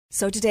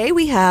So today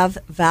we have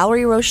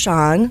Valerie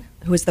Rochon,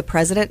 who is the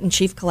president and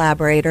chief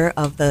collaborator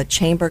of the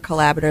Chamber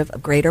Collaborative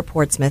of Greater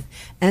Portsmouth,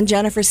 and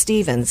Jennifer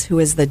Stevens, who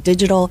is the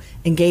digital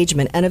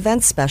engagement and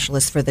events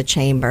specialist for the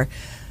Chamber,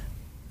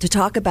 to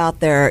talk about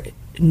their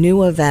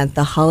new event,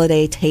 the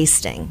Holiday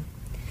Tasting.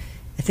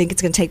 I think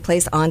it's going to take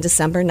place on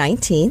December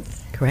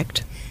 19th.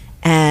 Correct.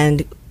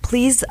 And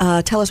please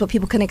tell us what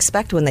people can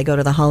expect when they go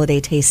to the Holiday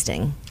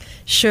Tasting.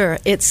 Sure.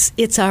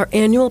 It's our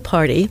annual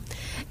party,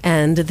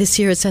 and this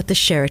year it's at the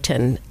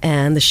Sheraton,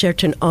 and the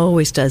Sheraton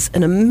always does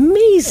an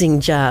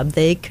amazing job.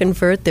 They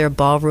convert their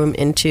ballroom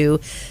into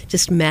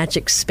just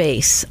magic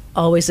space,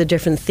 always a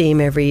different theme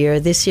every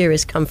year. This year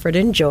is comfort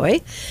and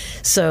joy,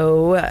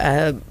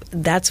 so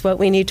that's what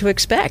we need to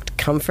expect,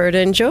 comfort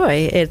and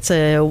joy. It's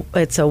a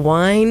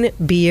wine,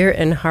 beer,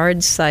 and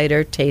hard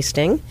cider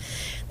tasting.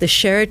 The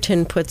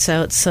Sheraton puts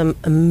out some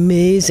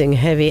amazing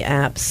heavy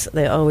apps.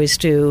 They always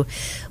do,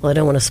 well, I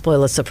don't want to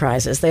spoil the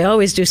surprises. They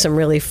always do some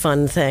really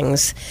fun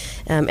things.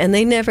 And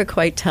they never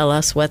quite tell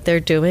us what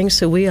they're doing,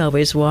 so we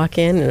always walk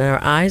in and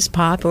our eyes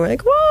pop and we're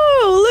like,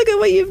 whoa, look at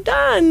what you've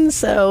done.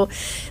 So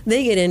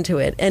they get into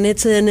it. And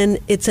it's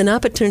an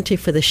opportunity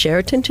for the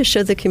Sheraton to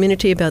show the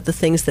community about the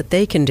things that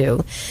they can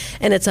do.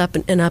 And it's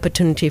an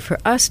opportunity for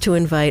us to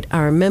invite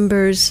our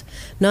members,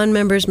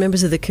 non-members,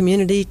 members of the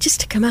community, just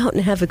to come out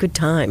and have a good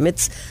time.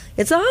 It's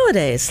the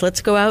holidays.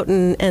 Let's go out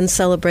and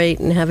celebrate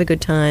and have a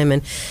good time.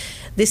 And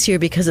this year,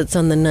 because it's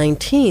on the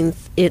 19th,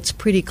 it's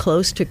pretty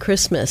close to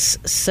Christmas.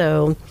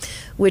 So,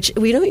 which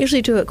we don't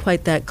usually do it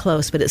quite that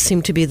close, but it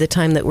seemed to be the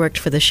time that worked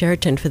for the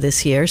Sheraton for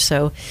this year.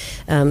 So,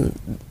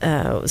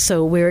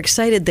 so we're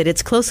excited that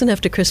it's close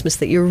enough to Christmas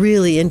that you're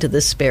really into the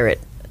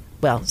spirits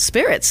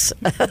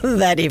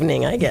that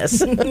evening, I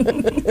guess.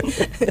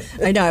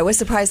 I know. I was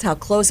surprised how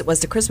close it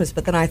was to Christmas,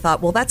 but then I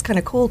thought, well, that's kind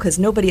of cool because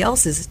nobody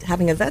else is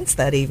having events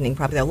that evening.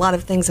 Probably a lot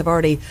of things have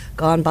already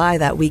gone by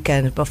that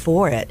weekend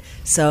before it,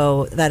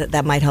 so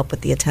that might help with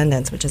the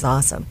attendance, which is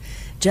awesome.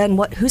 Jen,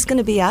 who's going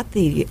to be at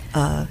the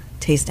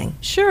tasting?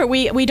 Sure.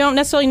 We don't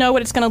necessarily know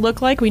what it's going to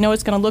look like. We know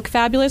it's going to look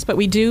fabulous, but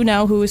we do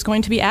know who is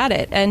going to be at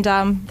it, and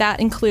that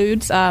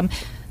includes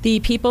the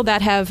people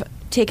that have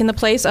taken the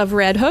place of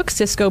Red Hook,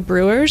 Cisco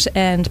Brewers,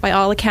 and by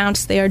all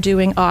accounts, they are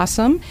doing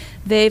awesome.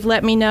 They've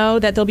let me know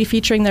that they'll be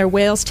featuring their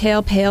Whale's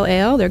Tail Pale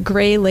Ale, their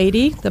Grey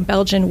Lady, the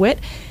Belgian Wit,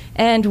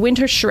 and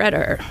Winter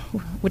Shredder,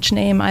 which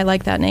name, I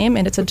like that name,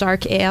 and it's a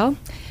dark ale.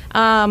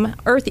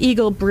 Earth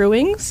Eagle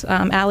Brewings,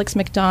 Alex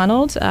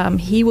McDonald,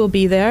 he will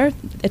be there.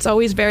 It's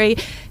always very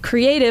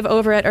creative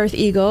over at Earth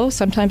Eagle.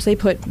 Sometimes they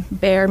put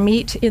bear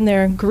meat in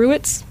their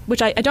gruits,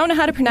 which I don't know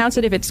how to pronounce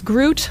it, if it's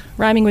Groot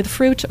rhyming with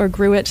fruit or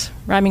Gruit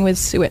rhyming with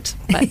suet.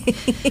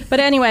 But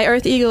anyway,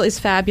 Earth Eagle is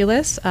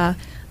fabulous.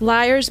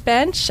 Liar's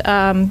Bench,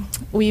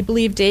 we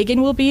believe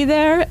Dagan will be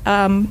there,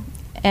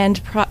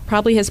 and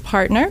probably his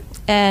partner.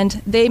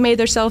 And they made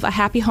themselves a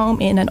happy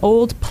home in an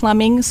old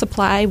plumbing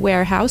supply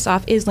warehouse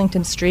off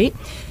Islington Street.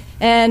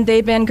 And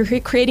they've been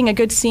creating a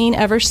good scene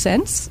ever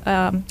since.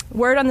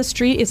 Word on the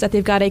street is that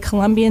they've got a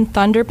Colombian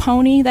Thunder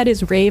pony that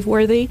is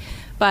rave-worthy,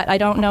 but I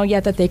don't know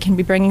yet that they can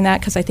be bringing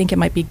that because I think it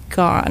might be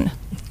gone.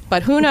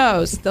 But who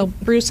knows? They'll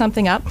brew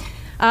something up.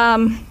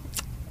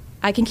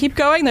 I can keep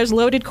going. There's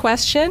Loaded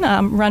Question,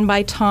 run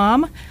by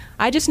Tom.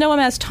 I just know him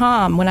as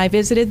Tom. When I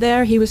visited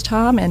there, he was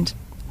Tom, and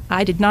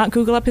I did not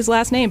Google up his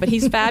last name, but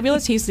he's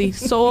fabulous. He's the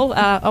sole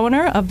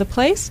owner of the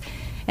place,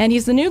 and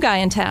he's the new guy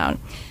in town.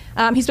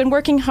 He's been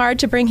working hard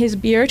to bring his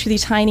beer to the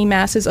tiny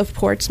masses of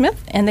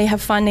Portsmouth, and they have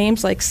fun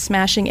names like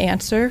Smashing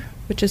Answer,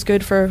 which is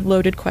good for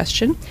Loaded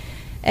Question,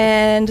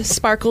 and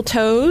Sparkle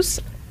Toes.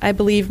 I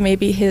believe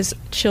maybe his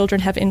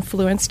children have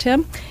influenced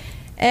him.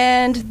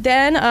 And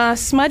then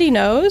Smutty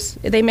Nose.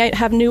 They might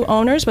have new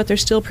owners, but they're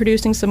still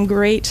producing some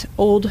great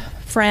old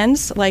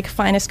friends like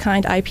Finest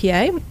Kind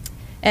IPA.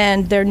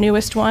 And their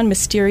newest one,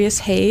 Mysterious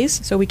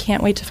Haze, so we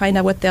can't wait to find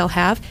out what they'll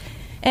have.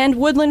 And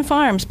Woodland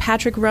Farms,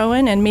 Patrick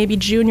Rowan and maybe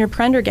Junior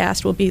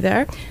Prendergast will be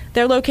there.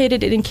 They're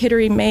located in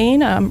Kittery,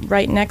 Maine,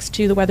 right next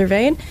to the Weather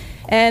Vane.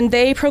 And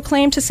they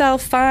proclaim to sell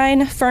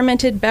fine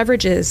fermented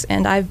beverages,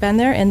 and I've been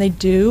there, and they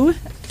do.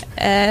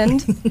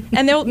 And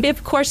they'll,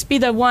 of course, be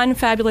the one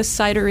fabulous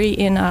cidery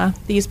in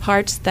these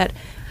parts that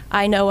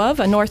I know of,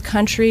 a North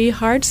Country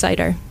hard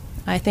cider.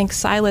 I think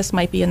Silas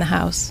might be in the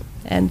house.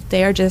 And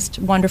they are just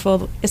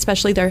wonderful,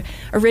 especially their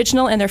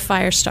original and their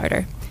fire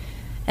starter.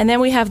 And then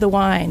we have the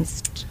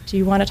wines. Do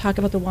you want to talk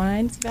about the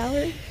wines,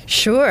 Valerie?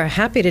 Sure,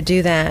 happy to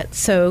do that.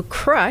 So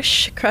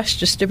Crush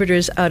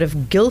Distributors out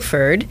of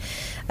Guilford,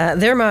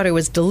 their motto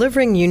is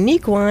delivering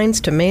unique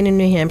wines to Maine and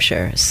New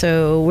Hampshire.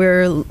 So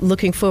we're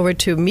looking forward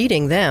to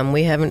meeting them.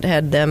 We haven't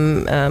had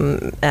them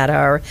at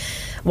our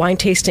wine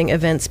tasting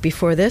events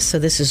before this, so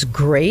this is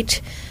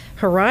great.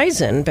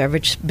 Horizon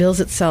Beverage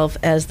bills itself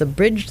as the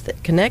bridge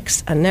that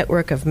connects a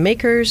network of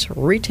makers,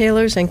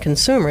 retailers, and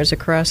consumers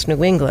across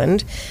New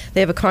England. They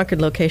have a Concord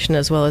location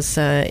as well as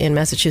in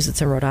Massachusetts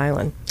and Rhode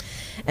Island.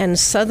 And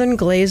Southern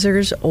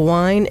Glazers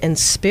Wine and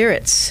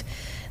Spirits.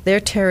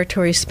 Their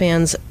territory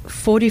spans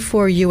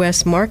 44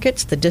 U.S.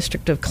 markets, the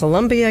District of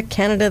Columbia,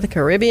 Canada, the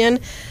Caribbean.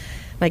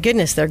 My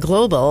goodness, they're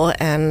global,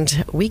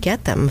 and we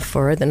get them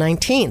for the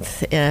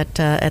 19th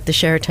at the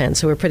Sheraton,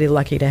 so we're pretty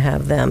lucky to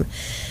have them.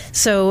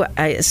 So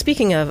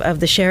speaking of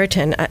the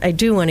Sheraton, I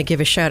do want to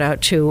give a shout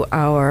out to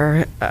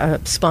our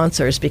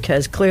sponsors,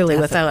 because clearly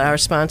without our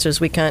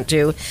sponsors we can't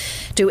do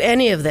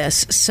any of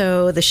this.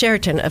 So the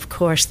Sheraton, of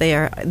course,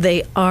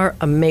 they are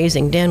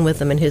amazing. Dan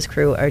Witham and his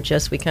crew are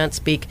just, we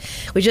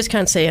just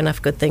can't say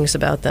enough good things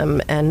about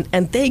them, and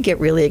they get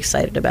really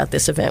excited about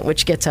this event,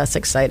 which gets us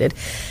excited.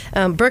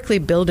 Berkeley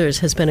Builders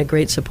has been a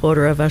great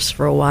supporter of us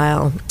for a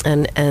while,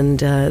 and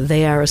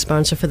they are a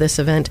sponsor for this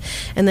event.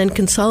 And then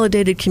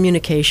Consolidated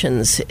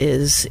Communications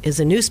is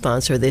a new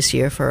sponsor this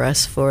year for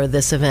us for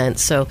this event.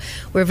 So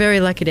we're very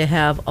lucky to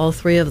have all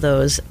three of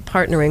those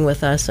partnering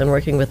with us and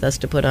working with us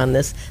to put on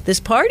this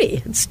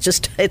party.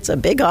 It's a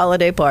big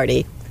holiday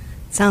party.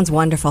 Sounds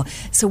wonderful.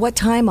 So what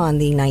time on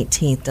the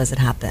 19th does it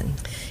happen?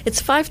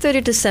 It's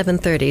 5:30 to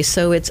 7:30,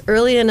 so it's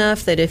early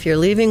enough that if you're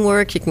leaving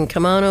work, you can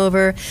come on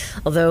over.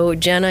 Although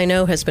Jen, I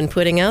know, has been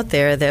putting out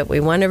there that we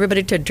want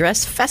everybody to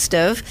dress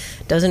festive.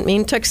 Doesn't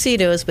mean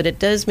tuxedos, but it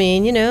does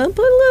mean, put a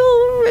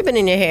little ribbon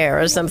in your hair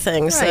or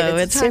something. Right, so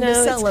it's time to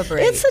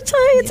celebrate. It's a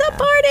time. It's a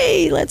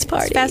party. Let's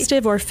party. It's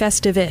festive or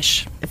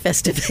festive-ish.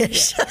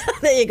 Festive-ish.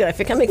 There you go. If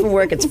you're coming from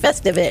work, it's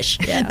festive-ish.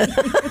 Yeah.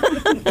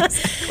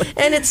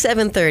 And it's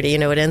 7:30.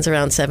 It ends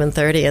around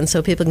 7:30, and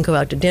so people can go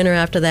out to dinner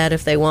after that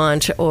if they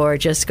want, or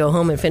just go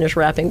home and finish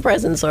wrapping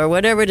presents or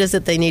whatever it is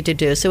that they need to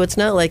do. So it's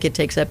not like it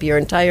takes up your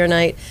entire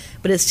night,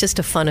 but it's just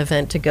a fun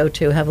event to go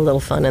to, have a little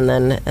fun, and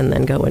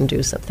then go and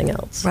do something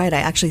else. Right. I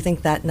actually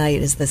think that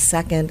night is the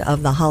second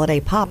of the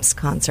Holiday Pops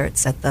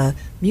concerts at the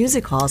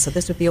music hall. So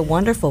this would be a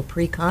wonderful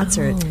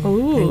pre-concert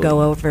and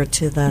go over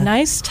to the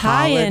nice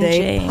tie-in,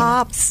 Holiday Jane.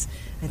 Pops.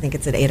 I think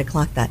it's at 8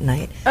 o'clock that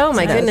night. Oh,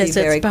 my goodness. It's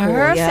It's perfect.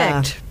 Cool.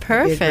 Yeah.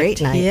 Perfect. Be a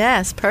great night.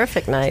 Yes,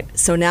 perfect night.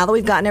 So now that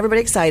we've gotten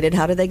everybody excited,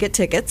 how do they get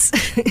tickets?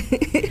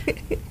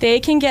 They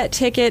can get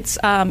tickets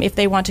if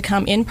they want to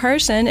come in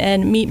person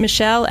and meet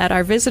Michelle at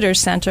our visitor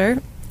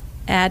center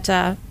at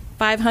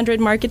 500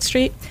 Market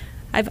Street.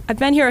 I've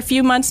been here a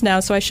few months now,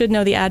 so I should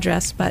know the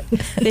address, but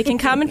they can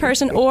come in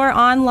person or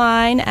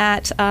online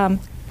at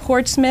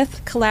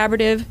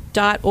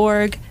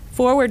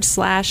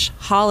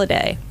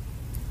portsmouthcollaborative.org/holiday.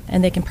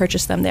 And they can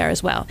purchase them there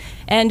as well.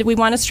 And we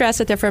want to stress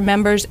that they're for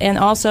members and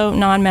also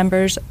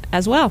non-members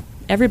as well.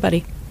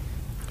 Everybody.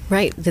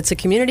 Right. It's a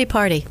community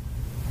party.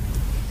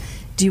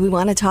 Do we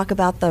want to talk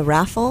about the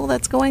raffle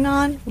that's going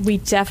on? We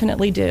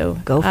definitely do.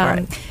 Go for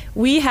it.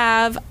 We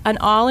have an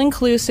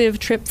all-inclusive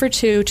trip for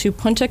two to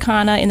Punta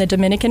Cana in the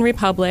Dominican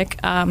Republic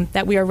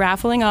that we are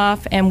raffling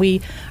off, and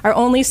we are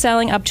only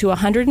selling up to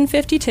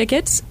 150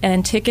 tickets,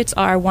 and tickets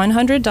are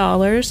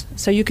 $100,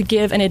 so you could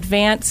give an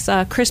advance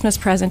Christmas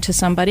present to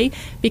somebody,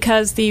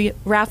 because the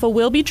raffle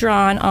will be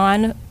drawn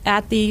on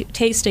at the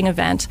tasting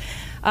event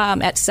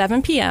at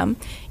 7 p.m.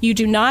 You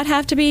do not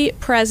have to be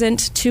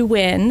present to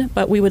win,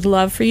 but we would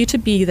love for you to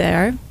be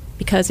there,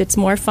 because it's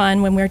more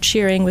fun when we're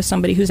cheering with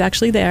somebody who's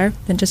actually there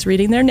than just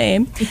reading their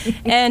name.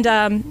 And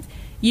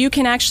you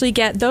can actually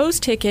get those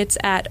tickets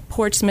at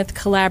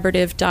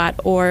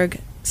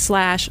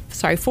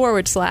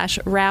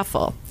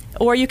portsmouthcollaborative.org/raffle.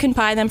 Or you can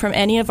buy them from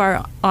any of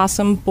our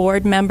awesome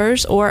board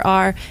members or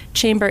our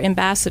chamber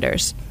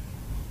ambassadors.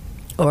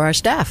 Or our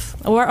staff.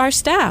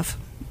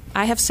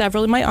 I have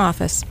several in my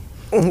office.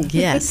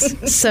 Yes.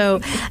 So,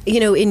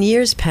 in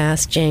years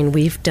past, Jane,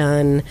 we've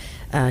done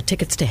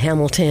tickets to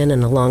Hamilton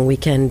and a long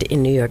weekend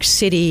in New York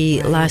City.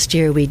 Right. Last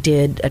year we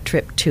did a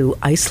trip to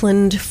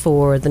Iceland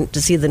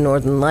to see the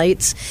Northern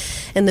Lights.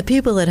 And the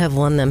people that have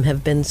won them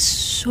have been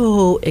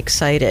so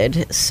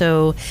excited.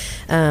 So,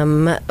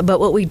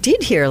 but what we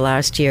did hear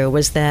last year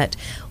was that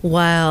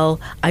while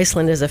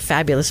Iceland is a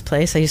fabulous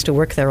place, I used to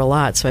work there a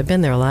lot, so I've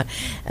been there a lot.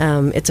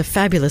 It's a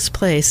fabulous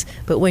place.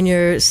 But when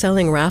you're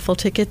selling raffle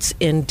tickets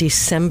in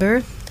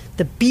December,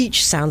 the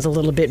beach sounds a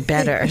little bit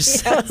better.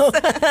 Yes.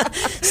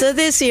 So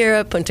this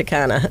year, Punta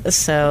Cana.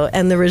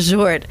 And the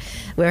resort,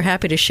 we're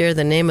happy to share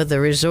the name of the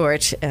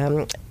resort,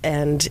 and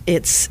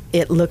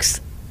it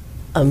looks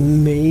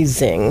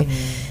amazing.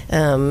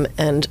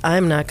 And I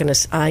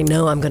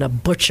know I'm going to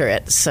butcher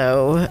it.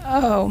 So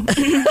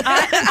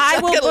I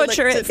will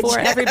butcher it for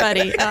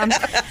everybody.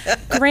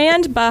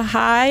 Grand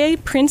Bahia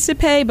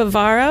Principe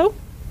Bavaro,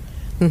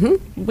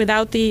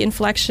 without the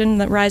inflection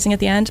rising at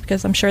the end,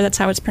 because I'm sure that's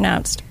how it's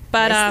pronounced.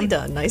 But,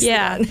 nicely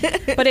done.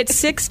 But it's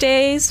 6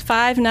 days,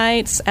 5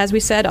 nights, as we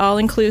said, all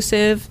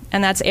inclusive,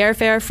 and that's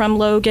airfare from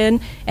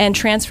Logan and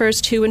transfers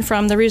to and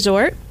from the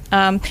resort.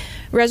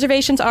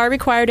 Reservations are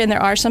required, and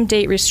there are some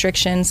date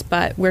restrictions,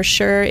 but we're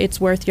sure it's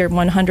worth your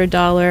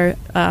 $100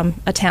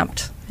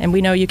 attempt, and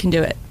we know you can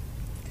do it.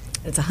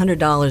 It's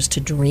 $100 to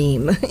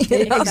dream.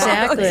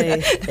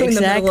 Exactly. In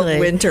the middle of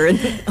winter and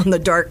on the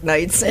dark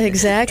nights.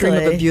 Exactly.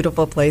 Dream of a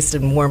beautiful place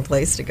and warm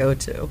place to go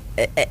to.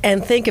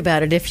 And think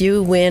about it. If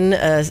you win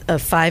a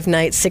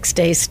 5-night,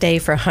 6-day stay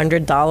for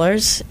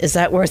 $100, is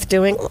that worth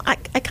doing?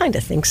 I kind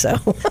of think so. I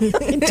do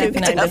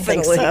kind of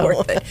think Definitely so.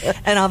 worth it.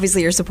 And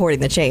obviously you're supporting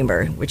the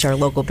Chamber, which are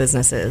local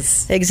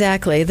businesses.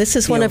 Exactly. This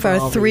is The one of our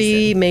overall 3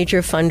 reason.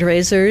 major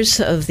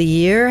fundraisers of the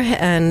year,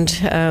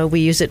 and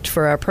we use it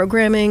for our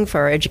programming,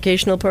 for our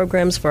educational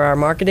programs, for our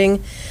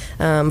marketing,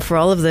 for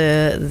all of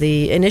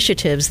the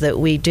initiatives that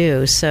we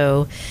do.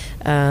 So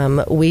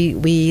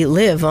we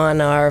live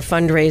on our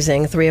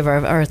fundraising, 3 of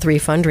our 3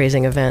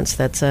 fundraising events.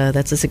 That's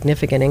a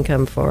significant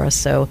income for us.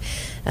 So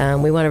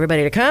we want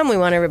everybody to come. We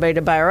want everybody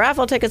to buy our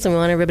raffle tickets, and we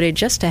want everybody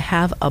just to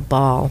have a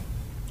ball.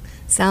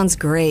 Sounds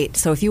great.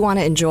 So if you want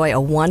to enjoy a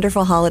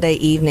wonderful holiday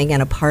evening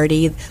and a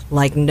party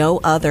like no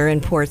other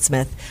in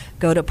Portsmouth,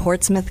 go to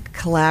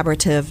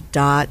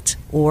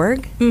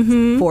portsmouthcollaborative.org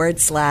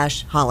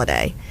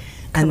 /holiday.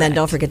 And then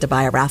don't forget to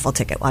buy a raffle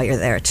ticket while you're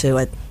there, too,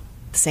 at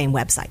the same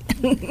website.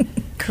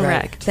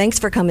 Correct. Thanks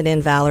for coming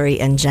in, Valerie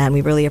and Jen. We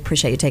really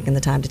appreciate you taking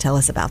the time to tell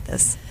us about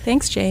this.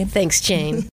 Thanks, Jane. Thanks, Jane.